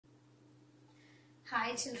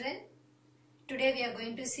Hi children, today we are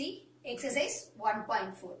going to see exercise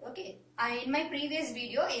 1.4. Okay, in my previous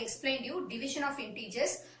video I explained you division of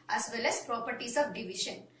integers as well as properties of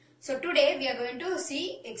division. So today we are going to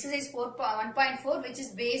see exercise 1.4 which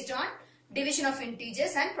is based on division of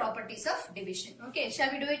integers and properties of division. Okay,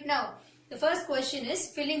 shall we do it now? The first question is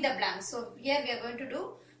fill in the blanks. So here we are going to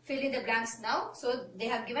do fill in the blanks now. So they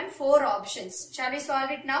have given 4 options. Shall we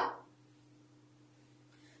solve it now?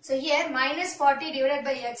 So here minus 40 divided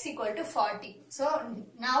by x equal to 40. So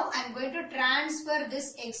now I am going to transfer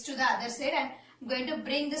this x to the other side and I am going to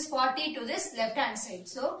bring this 40 to this left hand side.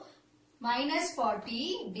 So minus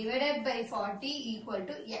 40 divided by 40 equal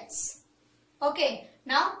to x. Okay,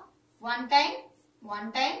 now one time.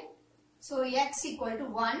 So x equal to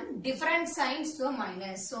 1, different signs, so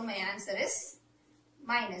minus. So my answer is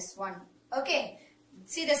minus 1. Okay,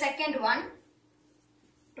 see the second one.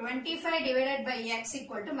 25 divided by x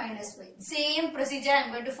equal to minus 5. Same procedure I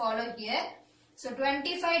am going to follow here. So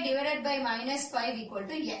 25 divided by minus 5 equal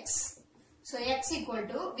to x. So x equal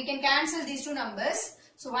to, we can cancel these two numbers.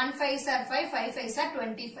 So 1 5s are 5, 5 5s are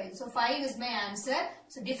 25. So 5 is my answer.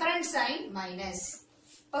 So different sign minus.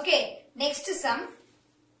 Okay, next sum.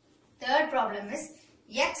 Third problem is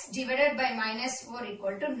x divided by minus 4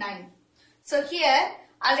 equal to 9. So here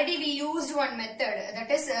already we used one method, that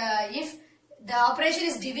is if the operation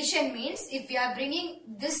is division, means if we are bringing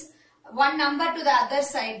this one number to the other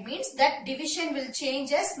side means that division will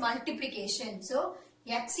change as multiplication. So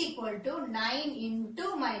x equal to 9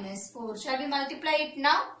 into minus 4. Shall we multiply it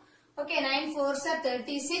now? Okay, 9 4s are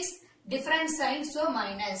 36. Different sign, so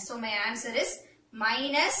minus. So my answer is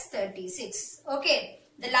minus 36. Okay,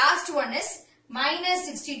 the last one is minus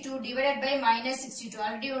 62 divided by minus 62.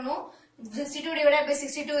 Already you know 62 divided by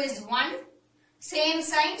 62 is 1. Same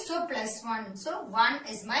sign, so plus 1. So 1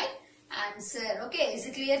 is my answer. Okay, is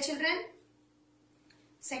it clear children?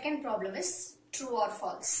 Second problem is true or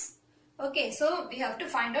false. Okay, so we have to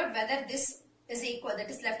find out whether this is equal, that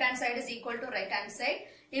is left hand side is equal to right hand side.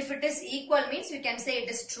 If it is equal means we can say it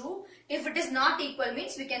is true. If it is not equal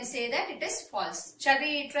means we can say that it is false. Shall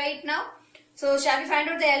we try it now? So shall we find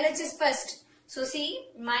out the LHS first? So see,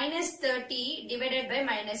 minus 30 divided by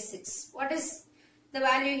minus 6. What is the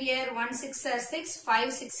value here? 1 6 are 6,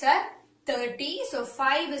 5 6 are 30. So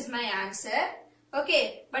 5 is my answer.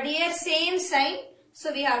 Okay, but here same sign.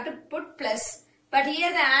 So we have to put plus. But here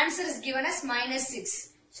the answer is given as minus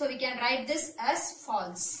 6. So we can write this as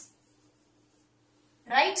false.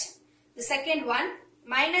 Right? The second one,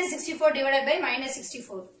 minus 64 divided by minus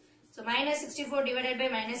 64. So minus 64 divided by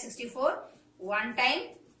minus 64, one time.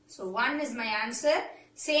 So 1 is my answer.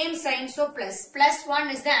 Same sign, so plus. Plus 1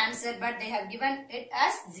 is the answer, but they have given it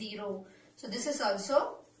as 0. So this is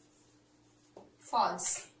also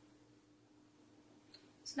false.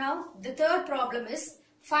 So now the third problem is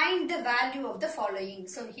find the value of the following.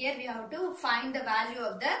 So here we have to find the value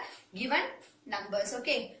of the given numbers.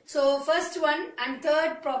 Okay. So first one and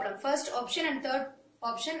third problem. First option and third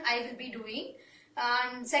option I will be doing.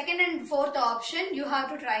 And second and fourth option you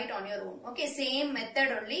have to try it on your own. Okay. Same method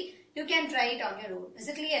only. You can try it on your own. Is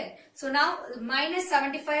it clear? So now minus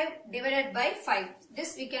 75 divided by 5.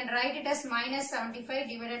 This we can write it as minus 75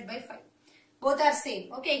 divided by 5. Both are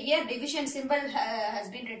same. Okay, here division symbol has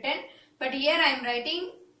been written. But here I am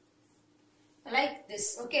writing like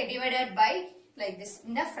this. Okay, divided by like this.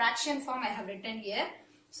 In the fraction form I have written here.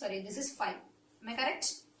 Sorry, this is 5. Am I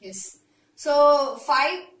correct? Yes. So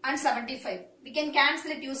 5 and 75. We can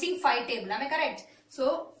cancel it using 5 table. Am I correct?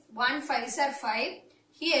 So 1 5s are 5.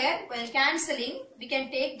 Here, while cancelling, we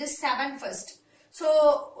can take this 7 first.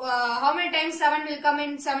 So, how many times 7 will come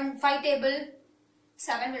in 5 table?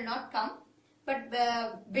 7 will not come. But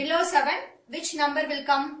below 7, which number will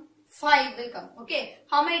come? 5 will come. Okay.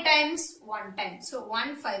 How many times? 1 time. So,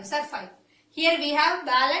 1 5s are 5. Here we have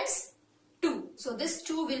balance 2. So, this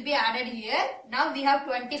 2 will be added here. Now, we have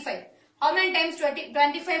 25. How many times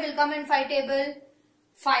 25 will come in 5 table?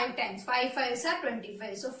 5 times. 5 5s are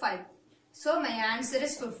 25. So, 5. So my answer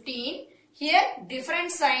is 15. Here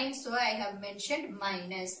different sign, so I have mentioned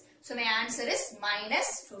minus. So my answer is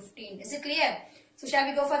minus 15. Is it clear? So shall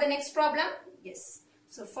we go for the next problem? Yes.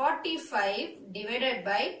 So 45 divided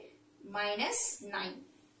by minus 9.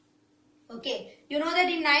 Okay. You know that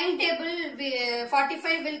in 9 table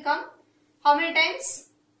 45 will come. How many times?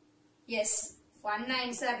 Yes. 1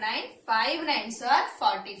 9s are 9. 5 9s are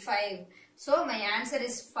 45. So my answer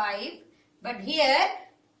is 5. But here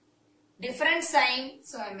different sign,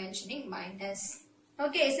 so I am mentioning minus.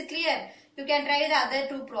 Okay, is it clear? You can try the other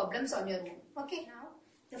two problems on your own. Okay, now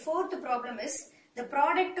the fourth problem is the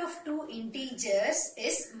product of two integers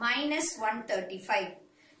is minus 135.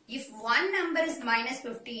 If one number is minus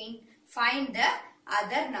 15, find the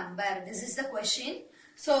other number. This is the question.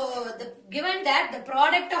 So, given that the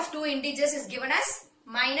product of two integers is given as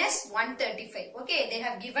minus 135. Okay, they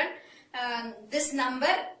have given this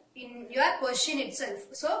number in your question itself.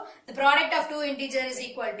 So, the product of two integers is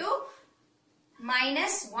equal to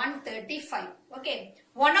minus 135. Okay,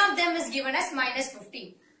 one of them is given as minus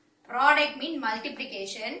 15. Product means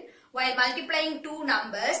multiplication. While multiplying two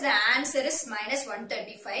numbers, the answer is minus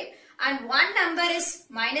 135. And one number is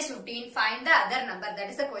minus 15. Find the other number. That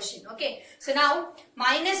is the question. Okay. So now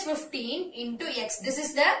minus 15 into x. This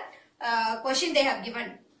is the question they have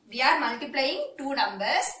given. We are multiplying two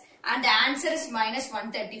numbers and the answer is minus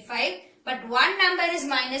 135. But one number is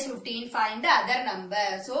minus 15. Find the other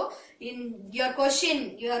number. So in your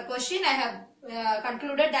question I have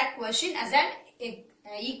concluded that question as an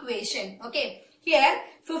equation. Okay. Here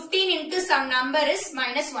 15 into some number is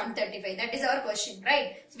minus 135. That is our question,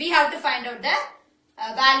 right? So we have to find out the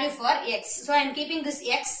value for x. So I am keeping this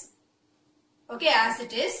x, okay, as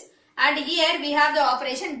it is. And here we have the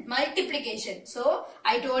operation multiplication. So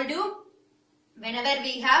I told you, whenever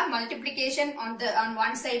we have multiplication on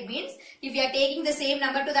one side means, if we are taking the same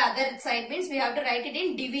number to the other side means we have to write it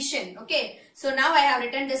in division. Okay. So now I have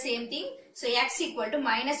written the same thing. So x equal to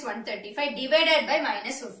minus 135 divided by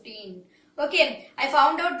minus 15. Okay, I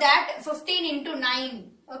found out that 15 into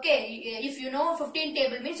 9. Okay, if you know 15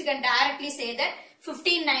 table means you can directly say that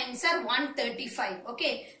 15 9s are 135.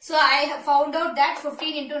 Okay, so I have found out that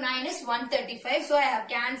 15 into 9 is 135. So I have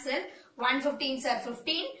cancelled 1 15s are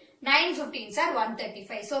 15, 9 15s are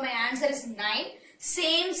 135. So my answer is 9.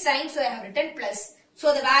 Same sign, so I have written plus.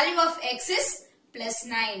 So the value of x is plus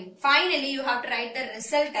 9. Finally, you have to write the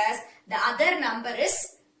result as the other number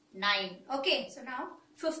is 9. Okay, so now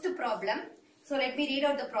fifth problem. So let me read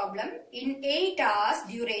out the problem. In 8 hours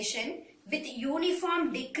duration with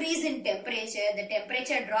uniform decrease in temperature, the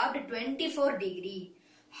temperature dropped 24 degree.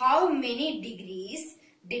 How many degrees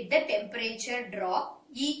did the temperature drop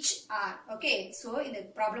each hour? Okay, so in the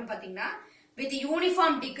problem pathina, with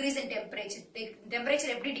uniform decrease in temperature, temperature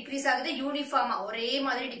eppadi decrease agudhu uniform ஒரே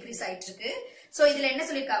மாதிரி decrease ஆயிட்டு இருக்கு. So இதுல என்ன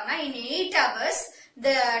சொல்லிருக்காங்க, in 8 hours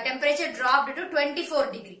the temperature dropped to 24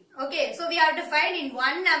 degree. Okay, so we have to find in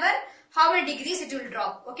 1 hour how many degrees it will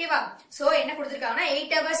drop. Okay va? So என்ன கொடுத்திருக்காங்கன்னா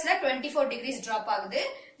 8 hours la 24 degrees drop ஆகுது.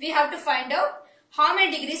 We have to find out how many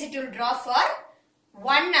degrees it will drop for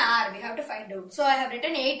 1 hour. We have to find out. So I have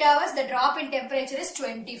written 8 hours, the drop in temperature is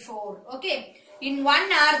 24. Okay, in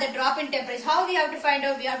 1 hour the drop in temperature, how we have to find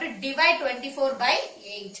out? We have to divide 24 by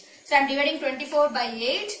 8. So I am dividing 24 by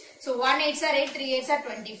 8. So 1 8s are 8, 3 8s are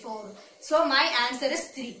 24. So my answer is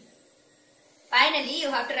 3. Finally, you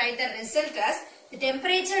have to write the result as the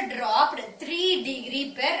temperature dropped 3 degree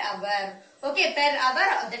per hour. Okay, per hour,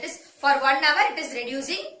 that is for 1 hour it is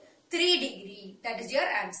reducing 3 degree. That is your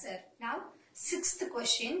answer. Now, sixth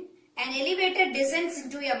question. An elevator descends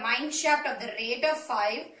into a mine shaft of the rate of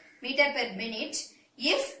 5 meter per minute.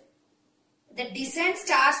 If the descent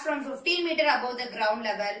starts from 15 meter above the ground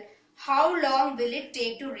level, how long will it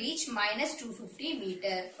take to reach minus 250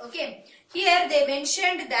 meter? Okay, here they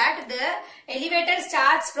mentioned that the elevator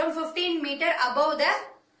starts from 15 meter above the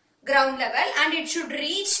ground level and it should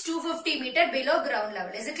reach 250 meter below ground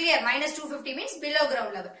level. Is it clear? Minus 250 means below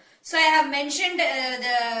ground level. So I have mentioned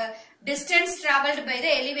the distance travelled by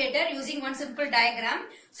the elevator using one simple diagram.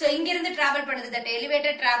 So ingirundhu travel panudhu, that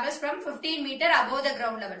elevator travels from 15 meter above the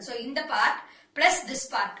ground level. So in the part plus this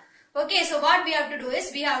part. Okay, so what we have to do is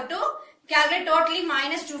we have to calculate totally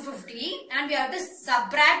minus 250 and we have to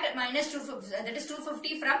subtract minus 250, that is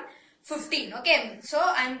 250 from 15. Okay, so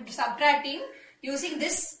I am subtracting using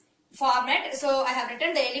this format. So I have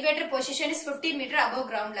written the elevator position is 15 meter above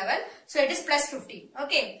ground level. So it is plus 15.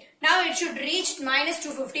 Okay, now it should reach minus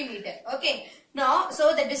 250 meter. Okay, now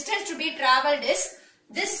so the distance to be travelled is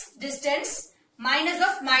this distance minus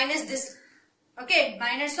this. Okay,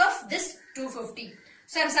 minus of this 250.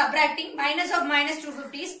 So I am subtracting minus of minus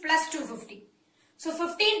 250 is plus 250. So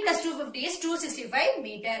 15 plus 250 is 265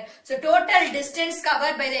 meter. So total distance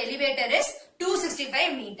covered by the elevator is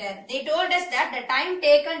 265 meter. They told us that the time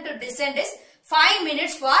taken to descend is 5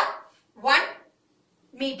 minutes for 1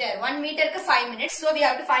 meter. 1 meter is 5 minutes. So we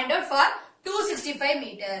have to find out for 265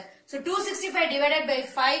 meter. So 265 divided by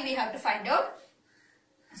 5 we have to find out.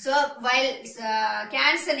 So while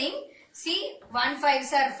cancelling, see 1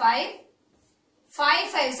 5s are 5.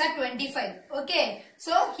 5 5s are 25. Okay,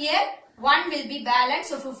 so here 1 will be balanced.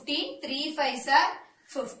 So 15, 3 5s are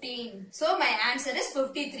 15. So my answer is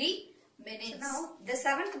 53 minutes. So now the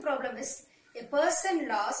seventh problem is a person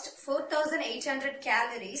lost 4,800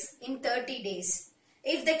 calories in 30 days.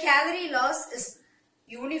 If the calorie loss is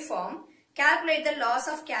uniform, calculate the loss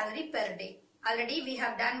of calorie per day. Already we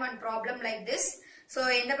have done one problem like this. So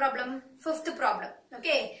in the problem, fifth problem.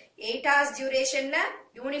 Okay, 8 hours duration la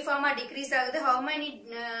uniform decrease agudhu. How many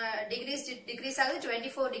degrees decrease agudhu?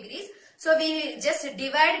 24 degrees. So we just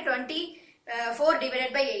divide 24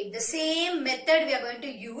 divided by 8. The same method we are going to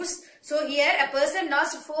use. So here a person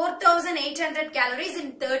lost 4,800 calories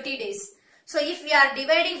in 30 days. So if we are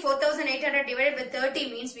dividing 4,800 divided by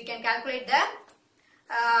 30 means we can calculate the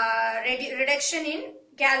reduction in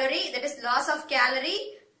calorie, that is loss of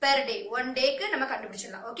calorie per day. One day ku nama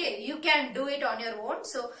kandupidichalam. Okay, you can do it on your own.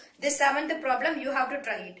 So this 7th problem you have to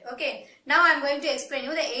try it. Okay, now I am going to explain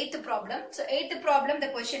you the 8th problem. So 8th problem, the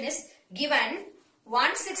question is given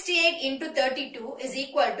 168 into 32 is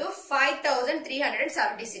equal to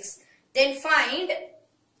 5,376. Then find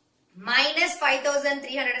minus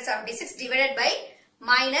 5,376 divided by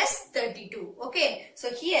minus 32. Okay, so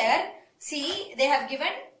here see they have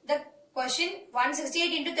given the question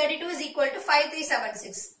 168 into 32 is equal to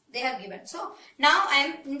 5376. They have given. So now I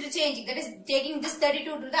am interchanging, that is taking this 32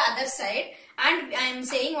 to the other side, and I am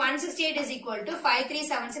saying 168 is equal to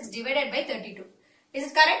 5376 divided by 32.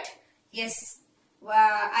 Is it correct? Yes.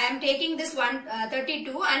 I am taking this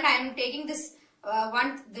 32 and I am taking this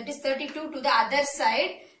one, that is 32 to the other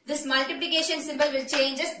side. This multiplication symbol will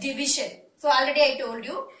change as division. So already I told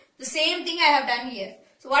you the same thing I have done here.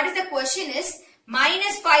 So what is the question is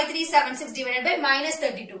minus 5376 divided by minus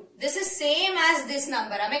 32. This is same as this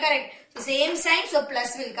number. Am I correct? So same sign, so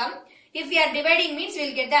plus will come. If we are dividing means we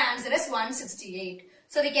will get the answer as 168.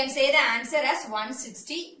 So we can say the answer as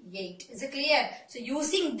 168. Is it clear? So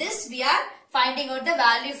using this we are finding out the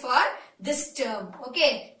value for this term.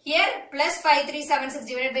 Okay. Here plus 5376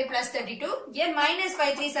 divided by plus 32. Here minus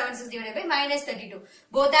 5376 divided by minus 32.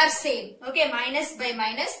 Both are same. Okay. Minus by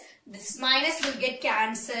minus. This minus will get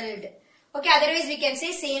cancelled. Okay. Otherwise we can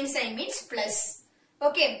say same sign means plus.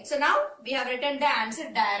 Okay. So now we have written the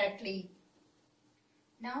answer directly.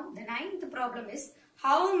 Now the 9th problem is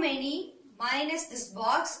how many minus this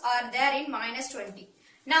box are there in minus 20.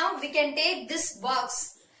 Now we can take this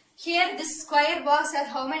box. Here this square box has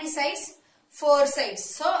how many sides? 4 sides.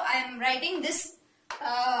 So I am writing this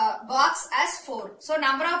box as 4. So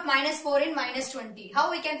number of minus 4 in minus 20.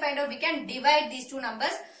 How we can find out? We can divide these two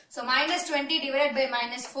numbers. So minus 20 divided by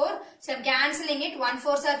minus 4. So I am cancelling it. 1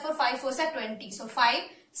 4s are 4, 5 4s are 20. So 5,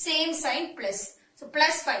 same sign plus. So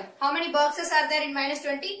plus 5. How many boxes are there in minus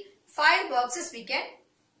 20? 5 boxes we can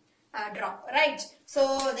draw. Right.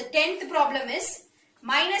 So the 10th problem is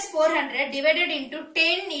minus 400 divided into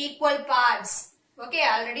 10 equal parts. Okay,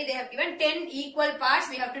 already they have given 10 equal parts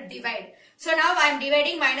we have to divide. So now I am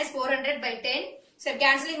dividing minus 400 by 10. So I am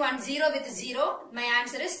cancelling 1 0 with 0. My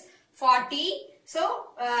answer is 40. So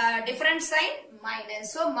different sign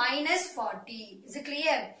minus. So minus 40. Is it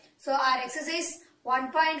clear? So our exercise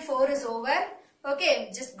 1.4 is over.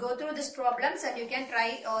 Okay, just go through these problems and you can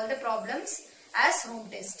try all the problems as home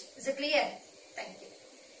test. Is it clear? Thank you.